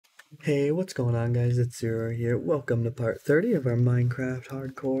Hey, what's going on, guys? It's Zero here. Welcome to part 30 of our Minecraft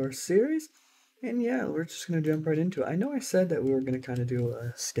Hardcore series. And yeah, we're just going to jump right into it. I know I said that we were going to kind of do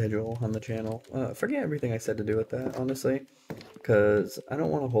a schedule on the channel. Forget everything I said to do with that, honestly. Because I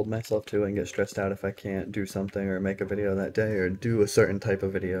don't want to hold myself to it and get stressed out if I can't do something or make a video that day or do a certain type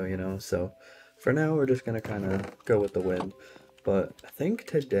of video, you know? So for now, we're just going to kind of go with the wind. But I think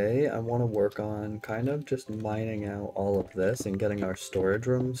today I want to work on kind of just mining out all of this and getting our storage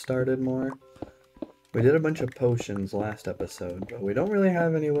room started more. We did a bunch of potions last episode, but we don't really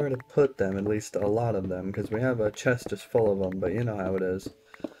have anywhere to put them, at least a lot of them, because we have a chest just full of them, but you know how it is.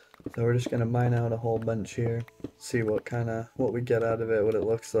 So we're just gonna mine out a whole bunch here, see what we get out of it, what it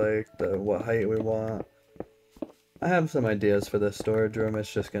looks like, what height we want. I have some ideas for this storage room.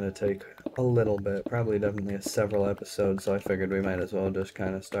 It's just gonna take a little bit, probably definitely several episodes, so I figured we might as well just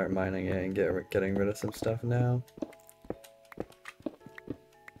kind of start mining it and getting rid of some stuff now.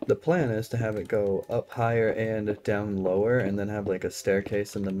 The plan is to have it go up higher and down lower, and then have like a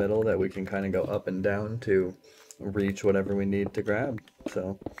staircase in the middle that we can kind of go up and down to reach whatever we need to grab.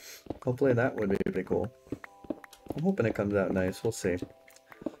 So hopefully that would be pretty cool. I'm hoping it comes out nice. We'll see.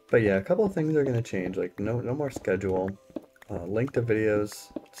 But yeah, a couple of things are going to change, like no more schedule. Link to videos,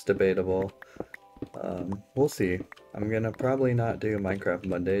 it's debatable. We'll see. I'm going to probably not do Minecraft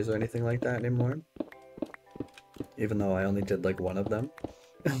Mondays or anything like that anymore, even though I only did like one of them.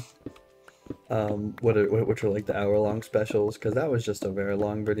 Which were like the hour-long specials, because that was just a very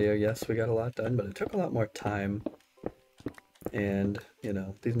long video. Yes, we got a lot done, but it took a lot more time. And, you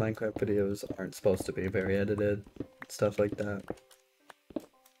know, these Minecraft videos aren't supposed to be very edited, stuff like that.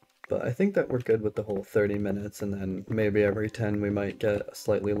 But I think that we're good with the whole 30 minutes, and then maybe every 10 we might get a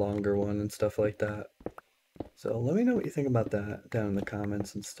slightly longer one and stuff like that. So let me know what you think about that down in the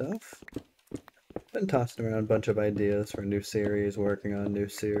comments and stuff. Been tossing around a bunch of ideas for a new series, working on new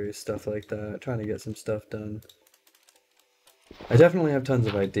series, stuff like that, trying to get some stuff done. I definitely have tons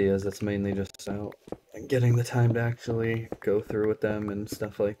of ideas. That's mainly just out getting the time to actually go through with them and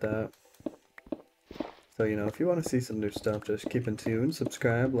stuff like that. So, you know, if you want to see some new stuff, just keep in tune,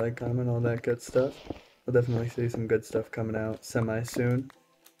 subscribe, like, comment, all that good stuff. I'll definitely see some good stuff coming out semi-soon.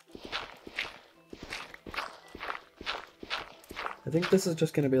 I think this is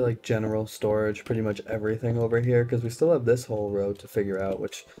just going to be like general storage, pretty much everything over here, because we still have this whole row to figure out,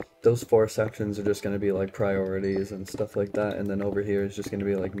 which those 4 sections are just going to be like priorities and stuff like that, and then over here is just going to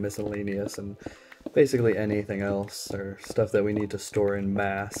be like miscellaneous and basically anything else or stuff that we need to store in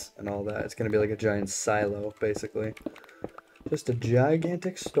mass and all that. It's going to be like a giant silo, basically. Just a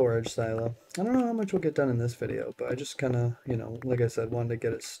gigantic storage silo. I don't know how much we'll get done in this video, but I just kind of, you know, like I said, wanted to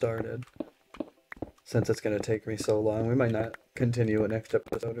get it started. Since it's going to take me so long, we might not continue it next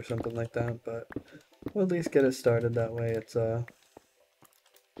episode or something like that, but we'll at least get it started. That way it's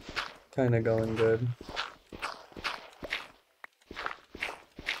kind of going good.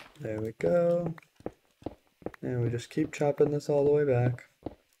 There we go. And we just keep chopping this all the way back.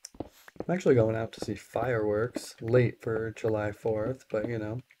 I'm actually going out to see fireworks late for July 4th, but you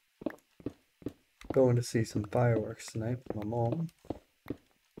know, going to see some fireworks tonight with my mom.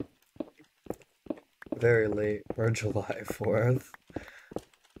 Very late for July 4th.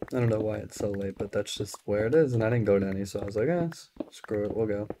 I don't know why it's so late, but that's just where it is, and I didn't go to any, so I was like, eh, screw it, we'll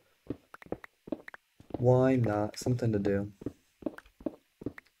go. Why not? Something to do.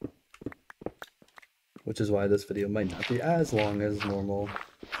 Which is why this video might not be as long as normal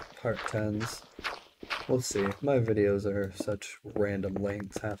part 10s. We'll see. My videos are such random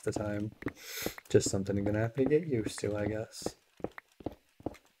lengths half the time. Just something you're gonna have to get used to, I guess.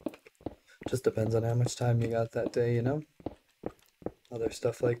 Just depends on how much time you got that day, you know? Other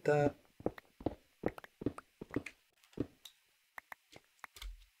stuff like that.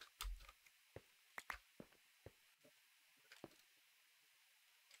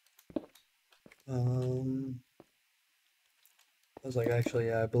 I was like, actually,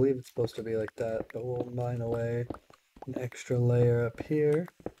 yeah, I believe it's supposed to be like that, but we'll mine away an extra layer up here.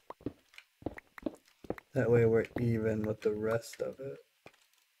 That way we're even with the rest of it.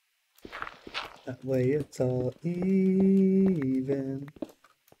 That way it's all even.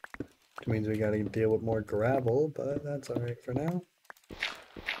 Which means we gotta deal with more gravel, but that's alright for now.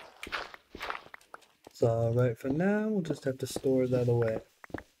 It's alright for now, we'll just have to store that away.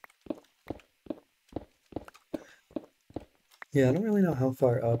 Yeah, I don't really know how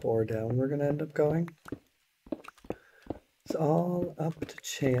far up or down we're gonna end up going. It's all up to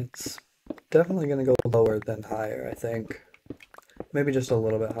chance. Definitely gonna go lower than higher, I think. Maybe just a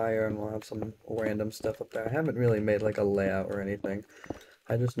little bit higher and we'll have some random stuff up there. I haven't really made like a layout or anything.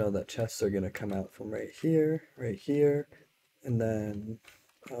 I just know that chests are gonna come out from right here, and then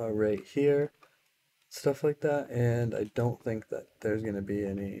right here, stuff like that. And I don't think that there's going to be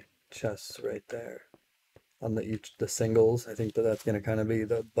any chests right there on the singles. I think that that's going to kind of be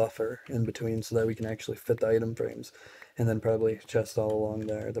the buffer in between so that we can actually fit the item frames, and then probably chests all along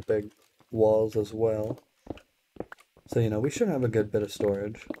there, the big walls as well. So, you know, we should have a good bit of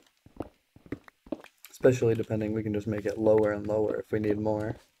storage, especially depending, we can just make it lower and lower if we need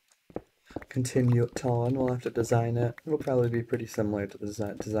more. Continue it on, we'll have to design it. It'll probably be pretty similar to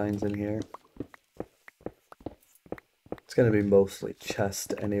the designs in here. It's going to be mostly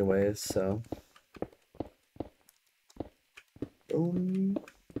chest anyways, so boom.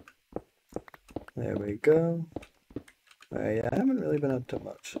 There we go. Alright, yeah, I haven't really been up to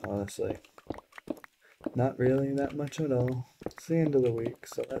much, honestly. Not really that much at all. It's the end of the week,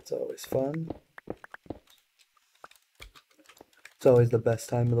 so that's always fun. It's always the best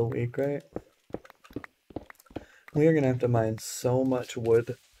time of the week, right? We are going to have to mine so much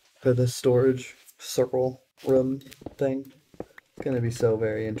wood for this storage circle room thing. It's going to be so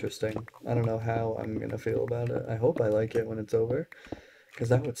very interesting. I don't know how I'm going to feel about it. I hope I like it when it's over, because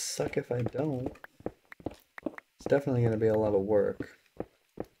that would suck if I don't. It's definitely going to be a lot of work.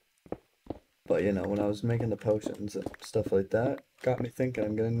 But, you know, when I was making the potions and stuff like that, got me thinking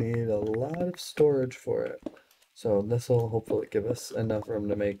I'm going to need a lot of storage for it. So this will hopefully give us enough room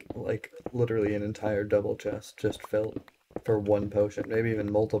to make, like, literally an entire double chest just filled for one potion. Maybe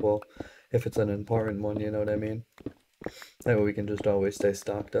even multiple if it's an important one, you know what I mean? That way we can just always stay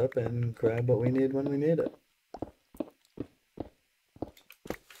stocked up and grab what we need when we need it.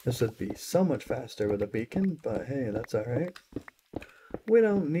 This would be so much faster with a beacon, but hey, that's alright. We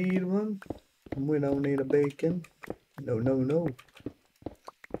don't need one. We don't need a beacon. No, no, no.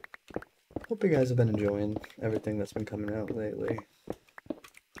 Hope you guys have been enjoying everything that's been coming out lately.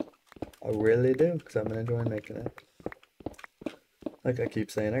 I really do, because I've been enjoying making it. Like I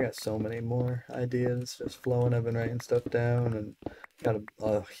keep saying, I got so many more ideas just flowing. I've been writing stuff down and got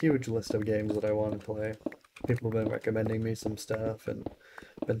a huge list of games that I want to play. People have been recommending me some stuff and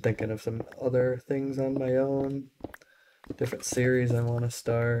been thinking of some other things on my own. Different series I want to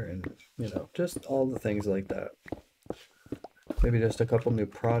start, and, you know, just all the things like that. Maybe just a couple new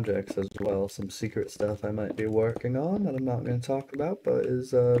projects as well, some secret stuff I might be working on that I'm not going to talk about, but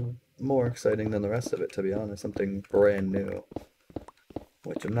is more exciting than the rest of it, to be honest. Something brand new,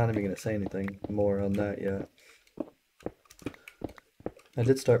 which I'm not even going to say anything more on that yet. I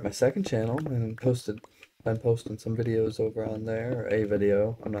did start my second channel and been posting some videos over on there, or a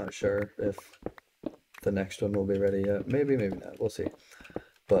video. I'm not sure if the next one will be ready yet. Maybe, maybe not. We'll see.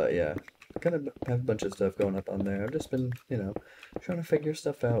 But yeah, kind of have a bunch of stuff going up on there. I've just been, you know, trying to figure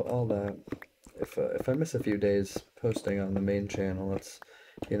stuff out, all that. If I miss a few days posting on the main channel, it's,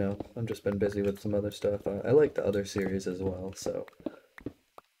 you know, I've just been busy with some other stuff. I like the other series as well, so.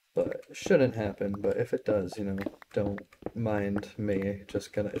 But it shouldn't happen, but if it does, you know, don't mind me. It's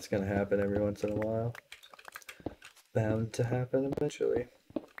gonna happen every once in a while. Bound to happen eventually.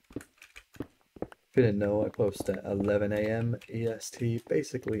 If you didn't know, I post at 11 a.m. EST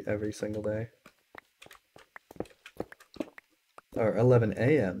basically every single day. Or 11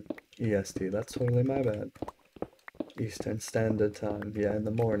 a.m. EST, that's totally my bad. Eastern Standard Time, yeah, in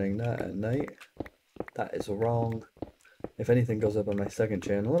the morning, not at night. That is wrong. If anything goes up on my second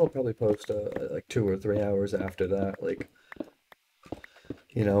channel, it'll probably post like 2 or 3 hours after that, like,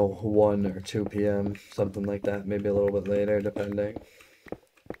 you know, 1 or 2 p.m., something like that, maybe a little bit later, depending.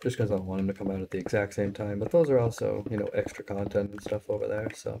 Just because I don't want them to come out at the exact same time, but those are also, you know, extra content and stuff over there,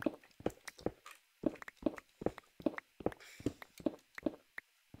 so.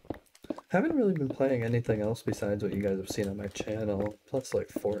 Haven't really been playing anything else besides what you guys have seen on my channel, plus like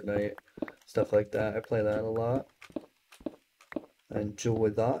Fortnite, stuff like that. I play that a lot. I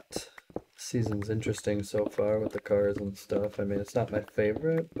enjoy that. Season's interesting so far with the cars and stuff. I mean, it's not my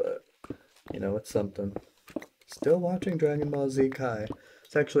favorite, but, you know, it's something. Still watching Dragon Ball Z Kai.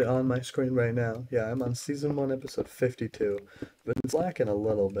 It's actually on my screen right now. Yeah, I'm on Season 1, Episode 52. But it's lacking a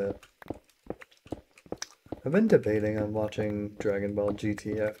little bit. I've been debating on watching Dragon Ball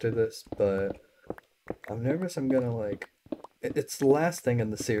GT after this, but I'm nervous I'm gonna, like... It's the last thing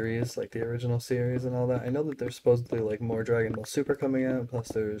in the series, like the original series and all that. I know that there's supposedly, like, more Dragon Ball Super coming out, plus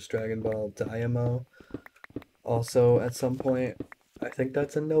there's Dragon Ball Daima also at some point. I think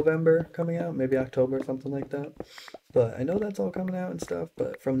that's in November coming out, maybe October, something like that. But I know that's all coming out and stuff,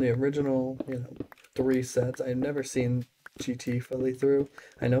 but from the original, you know, 3 sets, I've never seen GT fully through.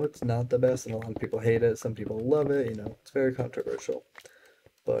 I know it's not the best and a lot of people hate it, some people love it, you know, it's very controversial.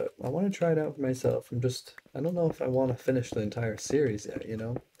 But I want to try it out for myself. I don't know if I want to finish the entire series yet, you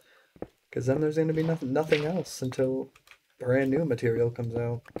know? Because then there's going to be nothing else until brand new material comes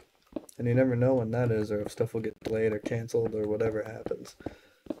out. And you never know when that is, or if stuff will get delayed or canceled or whatever happens.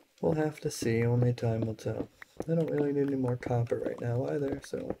 We'll have to see, only time will tell. I don't really need any more copper right now either,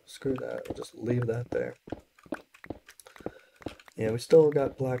 so screw that, we'll just leave that there. Yeah, we still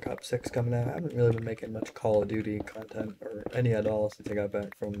got Black Ops 6 coming out. I haven't really been making much Call of Duty content, or any at all, since I got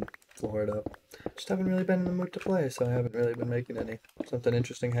back from Florida. Just haven't really been in the mood to play, so I haven't really been making any. Something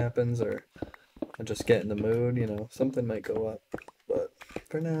interesting happens, or I just get in the mood, you know, something might go up. But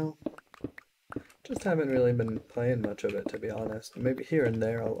for now, just haven't really been playing much of it, to be honest. Maybe here and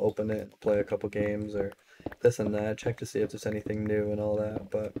there I'll open it, play a couple games, or this and that, check to see if there's anything new and all that,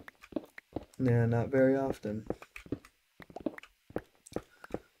 but yeah, not very often.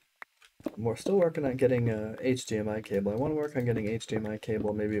 We're still working on getting a HDMI cable. I want to work on getting HDMI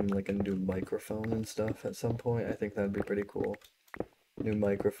cable, maybe even like a new microphone and stuff at some point. I think that'd be pretty cool. New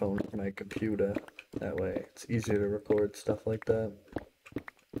microphone for my computer. That way it's easier to record stuff like that.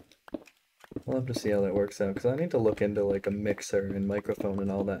 We'll have to see how that works out, because I need to look into like a mixer and microphone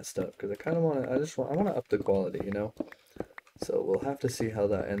and all that stuff, because I kind of want to, I want to up the quality, you know? So we'll have to see how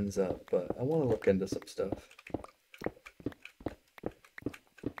that ends up, but I want to look into some stuff.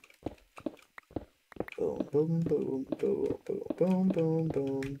 Boom, boom, boom, boom, boom, boom, boom,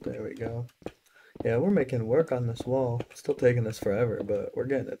 boom. There we go. Yeah, we're making work on this wall. It's still taking us forever, but we're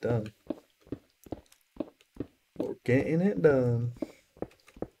getting it done. We're getting it done.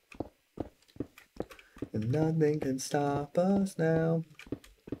 And nothing can stop us now.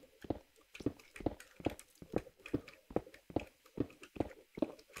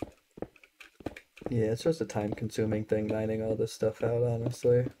 Yeah, it's just a time-consuming thing, mining all this stuff out,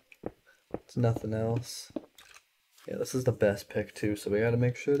 honestly. It's nothing else. Yeah, this is the best pick, too, so we gotta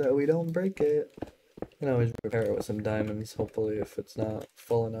make sure that we don't break it. And always repair it with some diamonds, hopefully, if it's not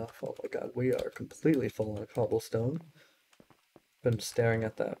full enough. Oh my god, we are completely full on cobblestone. Been staring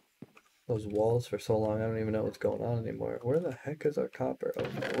at those walls for so long, I don't even know what's going on anymore. Where the heck is our copper? Oh,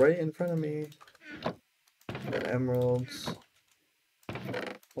 right in front of me. And emeralds.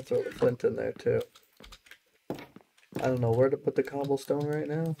 I'll throw the flint in there too. I don't know where to put the cobblestone right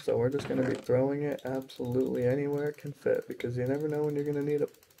now, so we're just going to be throwing it absolutely anywhere it can fit, because you never know when you're going to need a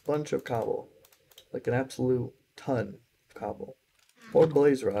bunch of cobble. Like an absolute ton of cobble. Or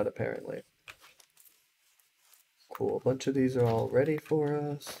blaze rod, apparently. Cool, a bunch of these are all ready for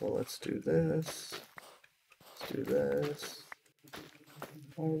us, so let's do this. Let's do this.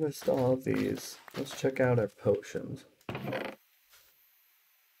 Harvest all of these. Let's check out our potions.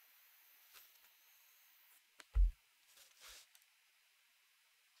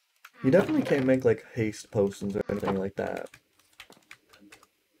 You definitely can't make like haste potions or anything like that.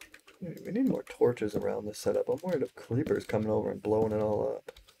 We need more torches around this setup. I'm worried of creepers coming over and blowing it all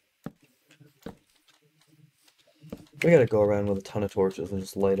up. We gotta go around with a ton of torches and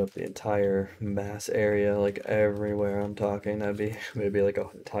just light up the entire mass area, like everywhere I'm talking. That'd be maybe like an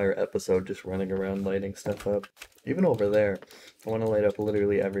entire episode just running around lighting stuff up. Even over there, I want to light up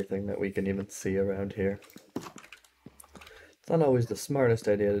literally everything that we can even see around here. It's not always the smartest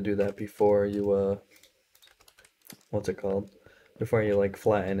idea to do that before you, what's it called? Before you like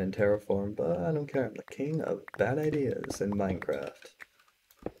flatten and terraform, but I don't care. I'm the king of bad ideas in Minecraft.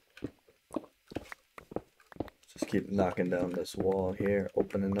 Just keep knocking down this wall here,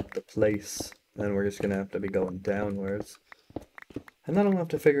 opening up the place. Then we're just gonna have to be going downwards. And then I'll have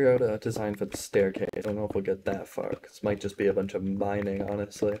to figure out a design for the staircase. I don't know if we'll get that far, because it might just be a bunch of mining,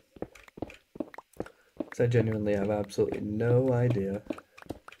 honestly. Because I genuinely have absolutely no idea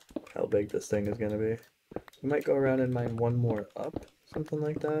how big this thing is gonna be. We might go around and mine one more up, something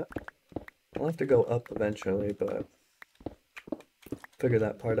like that. I'll have to go up eventually, but figure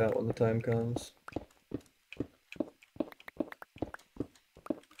that part out when the time comes.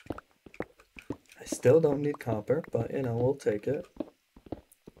 I still don't need copper, but you know, we'll take it.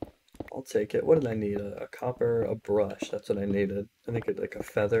 I'll take it. What did I need? A copper, a brush. That's what I needed. I think it's like a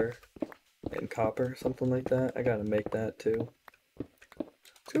feather and copper, something like that. I gotta make that too.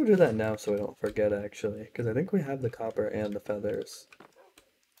 Let's go do that now so I don't forget, actually, because I think we have the copper and the feathers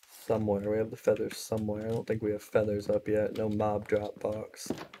somewhere. We have the feathers somewhere. I don't think we have feathers up yet. No mob drop box.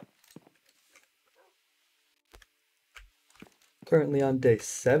 Currently on day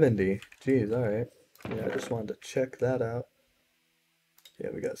 70. Jeez, alright. Yeah, I just wanted to check that out.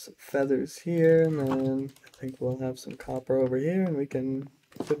 Yeah, we got some feathers here, and then I think we'll have some copper over here, and we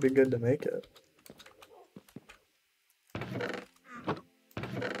should be good to make it.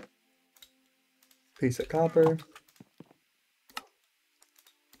 Piece of copper.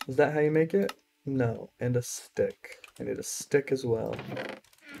 Is that how you make it? No, and a stick. I need a stick as well.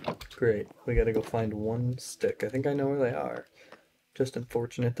 Great. We gotta go find one stick. I think I know where they are. Just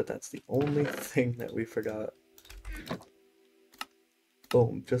unfortunate that that's the only thing that we forgot.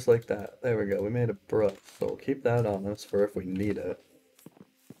 Boom, just like that. There we go. We made a brush, so we'll keep that on us for if we need it.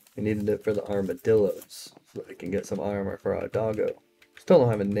 We needed it for the armadillos, so that we can get some armor for our doggo. Still don't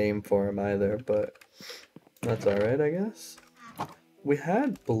have a name for him either, but that's alright, I guess. We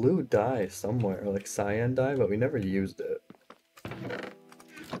had blue dye somewhere, like cyan dye, but we never used it.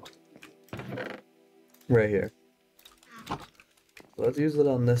 Right here. So let's use it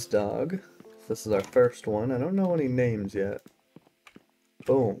on this dog. This is our first one. I don't know any names yet.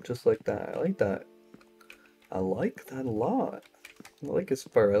 Boom, just like that. I like that. I like that a lot. I like his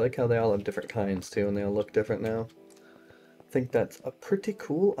fur. I like how they all have different kinds too, and they all look different now. I think that's a pretty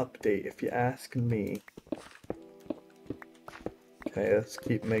cool update if you ask me. Okay, let's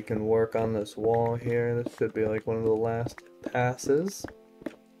keep making work on this wall here. This should be like one of the last passes.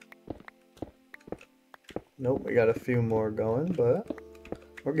 Nope, we got a few more going, but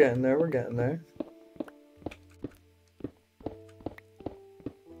we're getting there, we're getting there.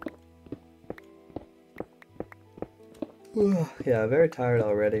 Yeah, very tired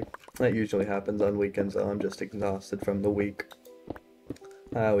already. That usually happens on weekends though. I'm just exhausted from the week.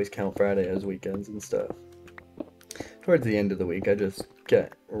 I always count Friday as weekends and stuff. Towards the end of the week, I just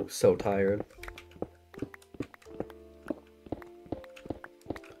get so tired.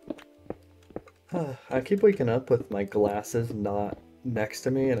 I keep waking up with my glasses not next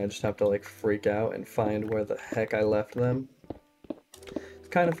to me, and I just have to like freak out and find where the heck I left them. It's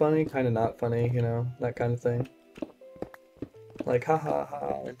kind of funny, kind of not funny, you know, that kind of thing. Like, ha ha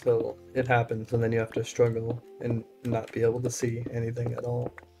ha, until it happens, and then you have to struggle and not be able to see anything at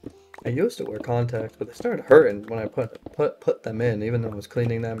all. I used to wear contacts, but they started hurting when I put them in, even though I was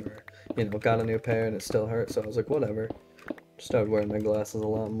cleaning them or, you know, got a new pair and it still hurt. So I was like, whatever. Just started wearing my glasses a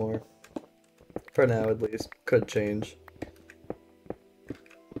lot more. For now, at least. Could change.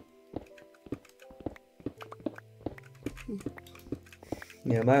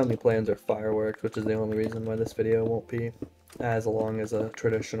 Yeah, my only plans are fireworks, which is the only reason why this video won't be as long as a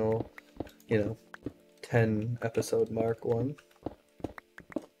traditional, you know, 10 episode mark one.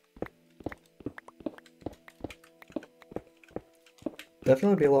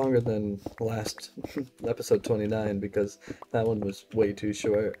 Definitely be longer than last episode 29 because that one was way too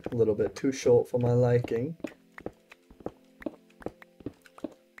short, a little bit too short for my liking.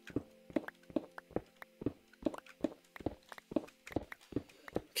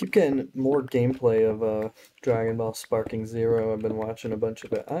 Keep getting more gameplay of Dragon Ball Sparking Zero. I've been watching a bunch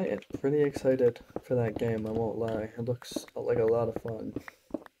of it. I am pretty excited for that game, I won't lie. It looks like a lot of fun.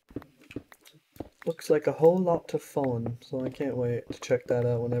 Looks like a whole lot of fun, so I can't wait to check that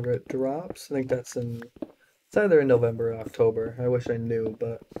out whenever it drops. I think that's it's either in November or October. I wish I knew,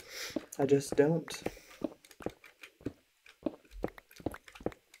 but I just don't.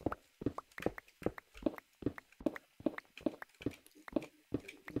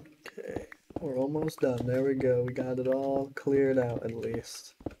 Okay, we're almost done. There we go. We got it all cleared out at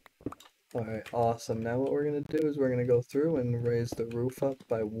least. Alright, awesome. Now what we're going to do is we're going to go through and raise the roof up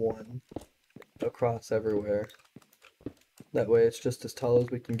by 1 across everywhere. That way it's just as tall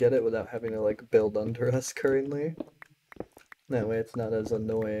as we can get it without having to like build under us currently. That way it's not as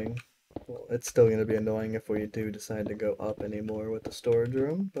annoying. Well, it's still going to be annoying if we do decide to go up anymore with the storage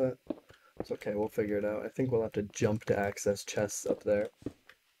room, but it's okay, we'll figure it out. I think we'll have to jump to access chests up there.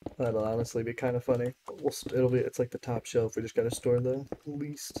 That'll honestly be kind of funny. It's like the top shelf, we just gotta store the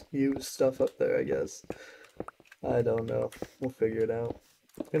least used stuff up there, I guess. I don't know, we'll figure it out.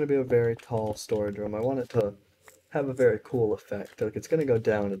 It's gonna be a very tall storage room. I want it to have a very cool effect. Like, it's gonna go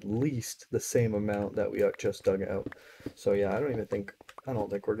down at least the same amount that we just dug out. So yeah, I don't think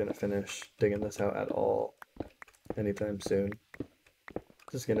we're gonna finish digging this out at all anytime soon.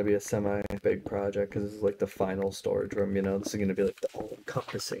 This is gonna be a semi-big project because this is like the final storage room, you know? This is gonna be like the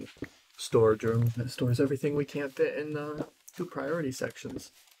all-encompassing storage room that stores everything we can't fit in 2 priority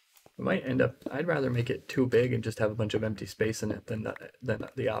sections. We might end up, I'd rather make it too big and just have a bunch of empty space in it than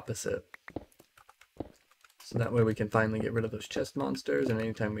the opposite. So that way we can finally get rid of those chest monsters, and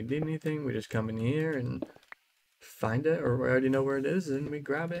anytime we need anything, we just come in here and find it, or we already know where it is, and we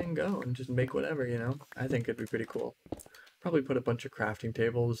grab it and go, and just make whatever, you know? I think it'd be pretty cool. Probably put a bunch of crafting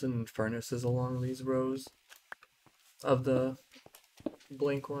tables and furnaces along these rows of the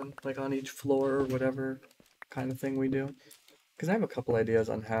Blink one, like on each floor or whatever kind of thing we do. Because I have a couple ideas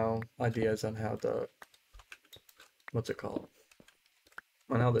on how the, what's it called?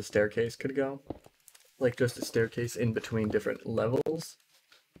 On how the staircase could go. Like just a staircase in between different levels.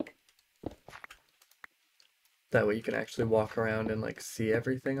 That way you can actually walk around and like see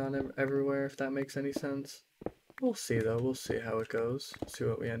everything on everywhere, if that makes any sense. We'll see though, we'll see how it goes, see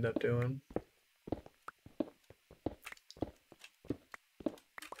what we end up doing.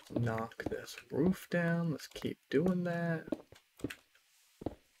 Knock this roof down, let's keep doing that.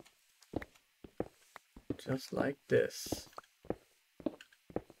 Just like this.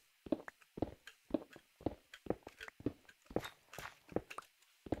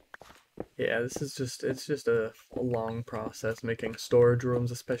 Yeah, this is just, it's just a long process making storage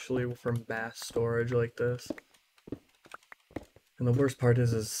rooms, especially for mass storage like this. And the worst part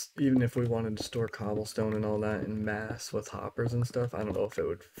is even if we wanted to store cobblestone and all that in mass with hoppers and stuff, I don't know if it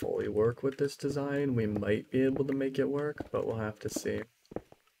would fully work with this design. We might be able to make it work, but we'll have to see.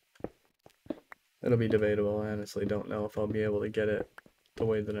 It'll be debatable. I honestly don't know if I'll be able to get it the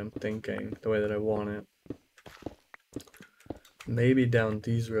way that I'm thinking, the way that I want it. Maybe down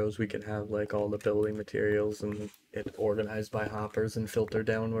these rows we can have like all the building materials and it organized by hoppers and filter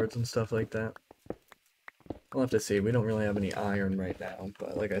downwards and stuff like that. We'll have to see. We don't really have any iron right now,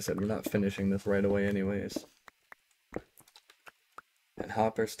 but like I said, we're not finishing this right away anyways. And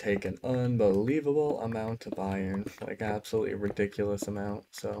hoppers take an unbelievable amount of iron, like absolutely ridiculous amount,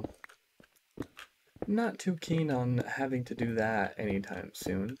 so I'm not too keen on having to do that anytime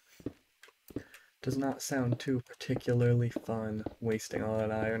soon. Does not sound too particularly fun, wasting all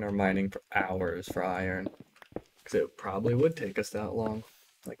that iron or mining for hours for iron, because it probably would take us that long.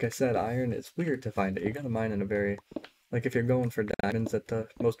 Like I said, iron, it's weird to find it. You gotta mine in a very, like if you're going for diamonds at the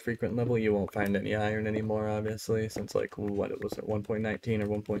most frequent level, you won't find any iron anymore, obviously, since like, what it was at 1.19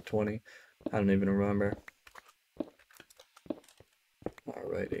 or 1.20. I don't even remember.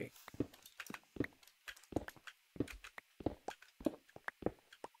 Alrighty.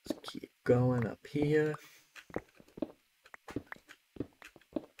 Let's keep going up here.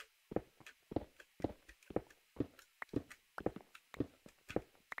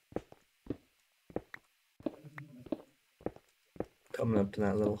 Coming up to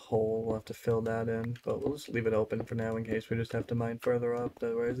that little hole, we'll have to fill that in, but we'll just leave it open for now in case we just have to mine further up.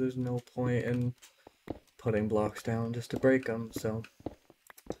 Otherwise, there's no point in putting blocks down just to break them, so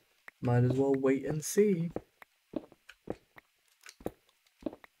might as well wait and see.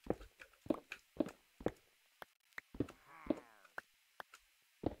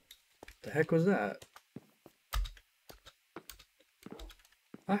 The heck was that?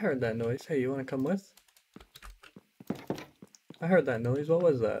 I heard that noise. Hey, you want to come with? I heard that noise. What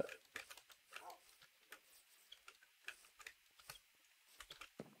was that?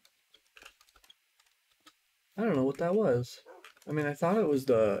 I don't know what that was. I mean, I thought it was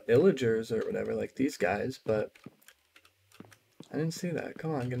the illagers or whatever, like these guys, but I didn't see that.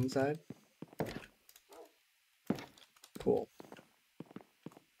 Come on, get inside. Cool.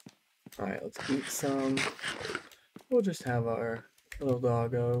 Alright, let's eat some. We'll just have our little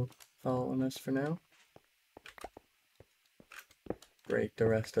doggo following us for now. Break the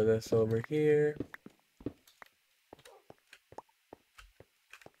rest of this over here.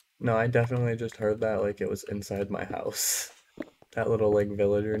 No, I definitely just heard that like it was inside my house. That little like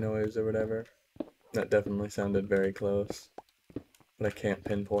villager noise or whatever. That definitely sounded very close. But I can't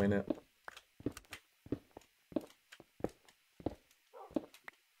pinpoint it.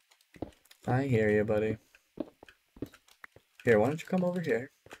 I hear you, buddy. Here, why don't you come over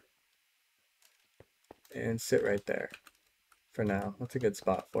here? And sit right there. For now. That's a good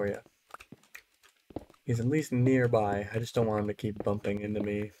spot for you. He's at least nearby. I just don't want him to keep bumping into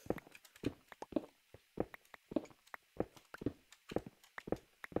me.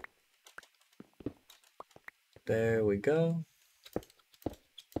 There we go.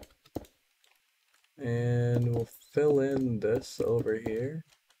 And we'll fill in this over here.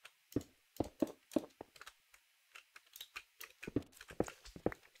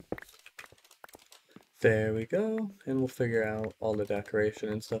 There we go, and we'll figure out all the decoration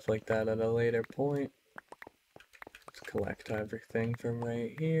and stuff like that at a later point. Let's collect everything from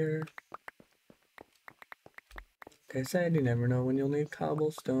right here. Like I said, you never know when you'll need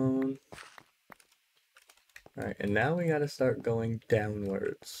cobblestone. Alright, and now we gotta start going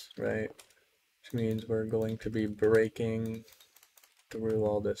downwards, right? Which means we're going to be breaking through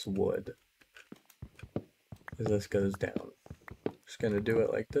all this wood. As this goes down. Just gonna do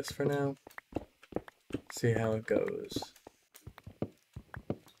it like this for now. See how it goes.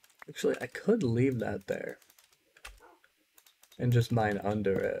 Actually, I could leave that there and just mine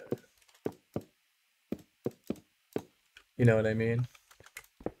under it. You know what I mean?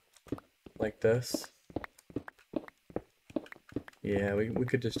 Like this. Yeah, we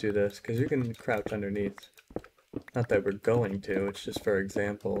could just do this because you can crouch underneath. Not that we're going to, it's just for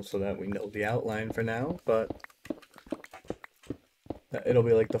example so that we know the outline for now, but It'll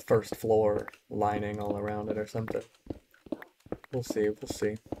be like the first floor lining all around it or something. We'll see, we'll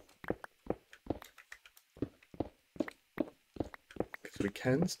see. Because we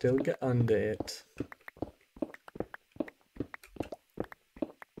can still get under it.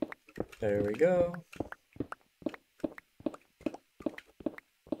 There we go.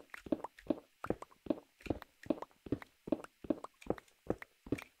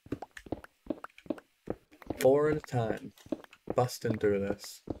 Four at a time. Busting through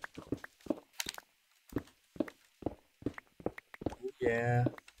this. Yeah.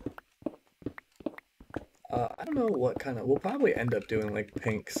 I don't know what kind of... We'll probably end up doing like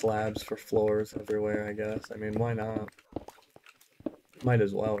pink slabs for floors everywhere, I guess. I mean, why not? Might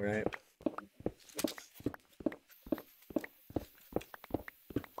as well, right?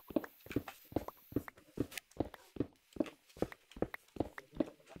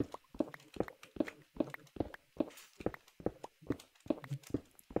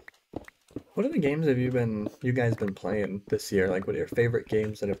 What are the games have you guys been playing this year? Like, what are your favorite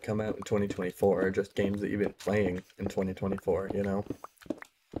games that have come out in 2024, or just games that you've been playing in 2024, you know?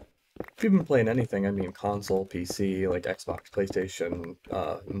 If you've been playing anything, I mean console, PC, like Xbox, PlayStation,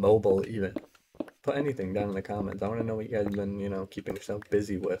 mobile even. Put anything down in the comments. I want to know what you guys have been, you know, keeping yourself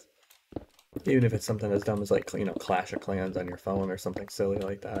busy with. Even if it's something as dumb as like, you know, Clash of Clans on your phone or something silly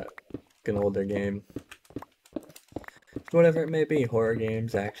like that. An older game. Whatever it may be, horror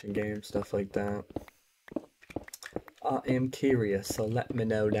games, action games, stuff like that. I am curious, so let me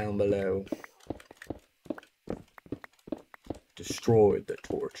know down below. Destroyed the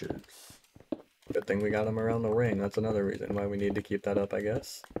torches. Good thing we got them around the ring. That's another reason why we need to keep that up, I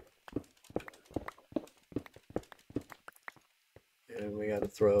guess. And we gotta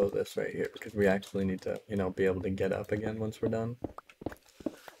throw this right here because we actually need to, you know, be able to get up again once we're done.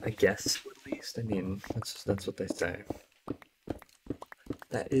 I guess, at least. I mean, that's what they say.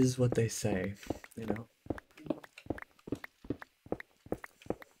 That is what they say, you know.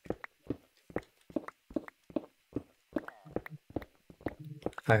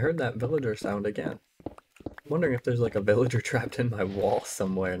 I heard that villager sound again. I'm wondering if there's like a villager trapped in my wall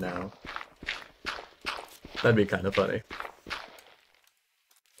somewhere now. That'd be kind of funny.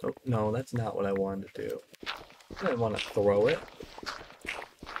 Oh, no, that's not what I wanted to do. I didn't want to throw it.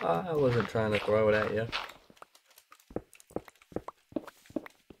 I wasn't trying to throw it at you.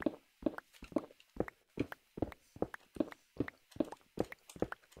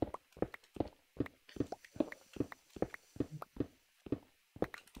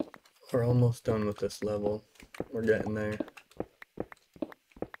 We're almost done with this level. We're getting there.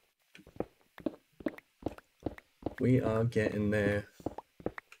 We are getting there.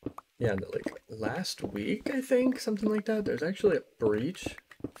 Yeah, like last week, I think, something like that. There's actually a breach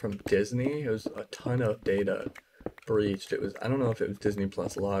from Disney. It was a ton of data breached. It was, I don't know if it was Disney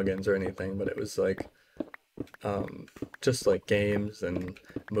Plus logins or anything, but it was like, just like games and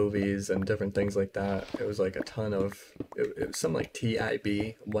movies and different things like that. It was like a ton of, it was some like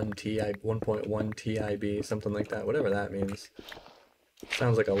TIB, 1.1 TIB, something like that, whatever that means.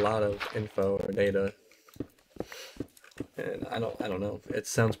 Sounds like a lot of info or data. And I don't know. It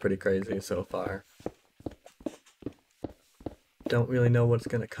sounds pretty crazy so far. Don't really know what's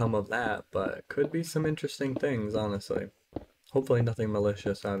gonna come of that, but could be some interesting things, honestly. Hopefully nothing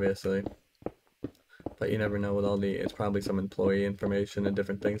malicious, obviously. But you never know with all the, it's probably some employee information and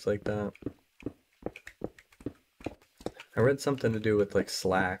different things like that. I read something to do with like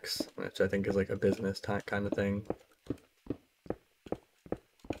Slacks, which I think is like a business type kind of thing.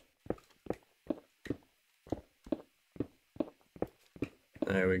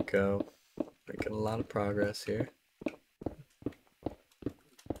 There we go. Making a lot of progress here.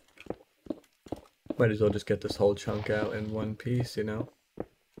 Might as well just get this whole chunk out in one piece, you know?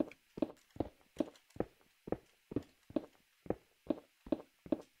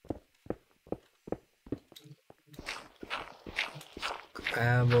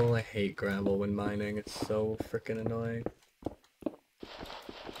 Gravel, I hate gravel when mining, it's so freaking annoying.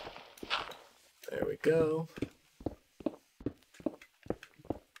 There we go.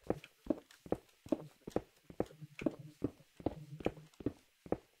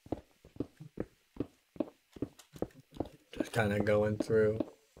 Just kind of going through,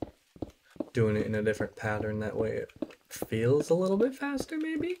 doing it in a different pattern, that way it feels a little bit faster,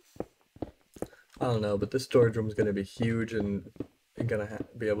 maybe? I don't know, but this storage room is going to be huge and gonna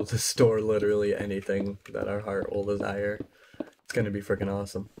be able to store literally anything that our heart will desire. It's gonna be freaking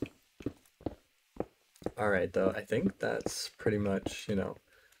awesome. Alright though, I think that's pretty much, you know,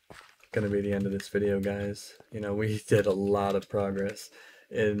 gonna be the end of this video, guys. You know, we did a lot of progress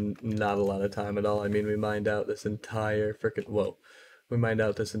in not a lot of time at all. I mean, we mined out this entire freaking, whoa, we mined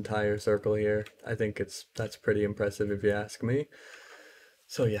out this entire circle here. I think that's pretty impressive if you ask me.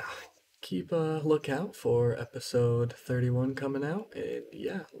 So yeah, keep a lookout for episode 31 coming out. And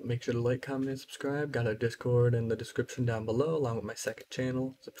yeah, make sure to like, comment, and subscribe. Got a Discord in the description down below, along with my second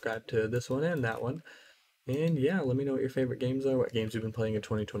channel. Subscribe to this one and that one. And yeah, let me know what your favorite games are, what games you've been playing in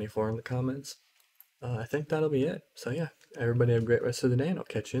 2024 in the comments. I think that'll be it. So yeah, everybody have a great rest of the day, and I'll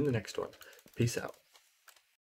catch you in the next one. Peace out.